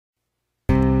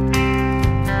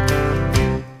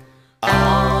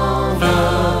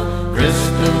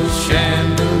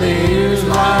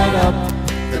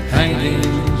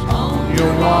paintings on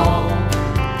your wall.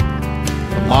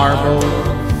 The marble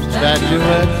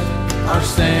statuettes are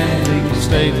standing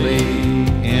stately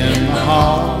in the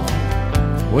hall.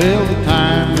 Will the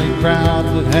timely crowd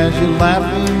that has you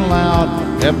laughing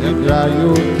loud help you dry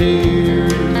your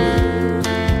tears?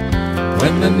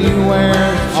 When the new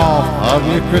wears off of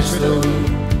your crystal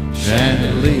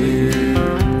chandelier.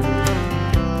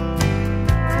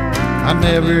 I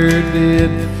never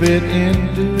did fit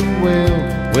in too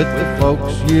well with the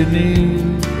folks you knew,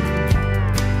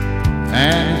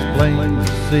 and it's plain to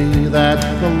see that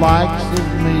the likes of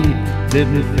me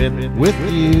didn't fit with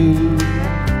you.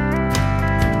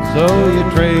 So you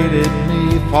traded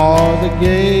me for the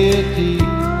gaiety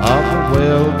of the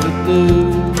well-to-do,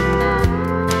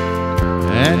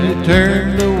 and you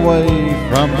turned away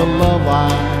from the love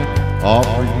I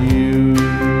offered you.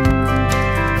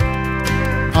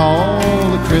 All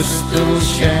the crystal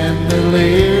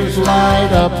chandeliers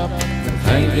light up the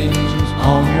paintings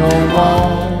on your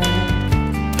wall.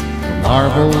 The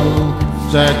marble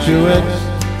statuettes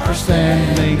are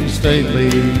standing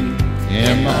stately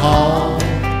in the hall.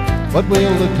 But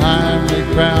will the timely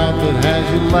crowd that has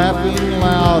you laughing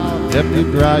loud help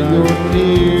you dry your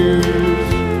tears?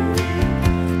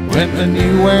 When the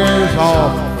new wears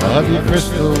off of your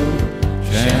crystal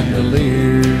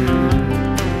chandelier.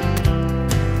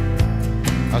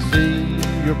 I see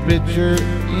your picture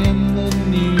in the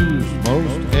news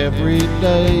most every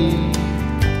day,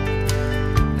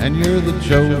 and you're the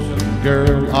chosen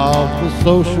girl of the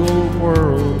social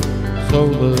world, so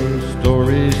the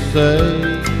stories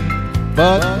say.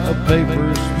 But a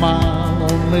paper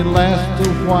smile only lasts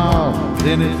a while,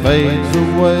 then it fades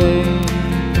away,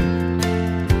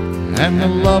 and the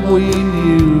love we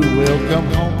knew will come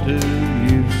home to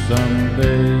you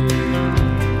someday.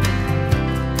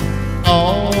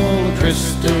 All the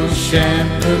crystal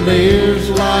chandeliers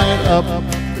light up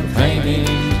the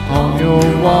paintings on your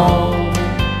wall.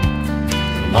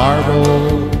 The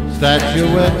marble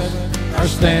statuettes are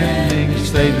standing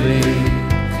stately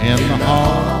in the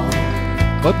hall.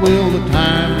 But will the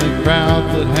timely crowd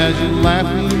that has you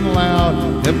laughing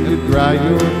loud help you dry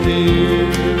your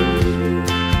tears?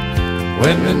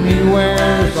 When the new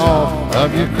wears off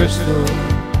of your crystal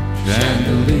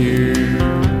chandelier.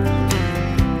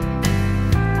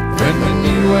 When the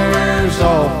new wears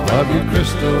off of your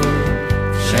crystal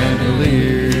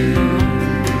chandelier.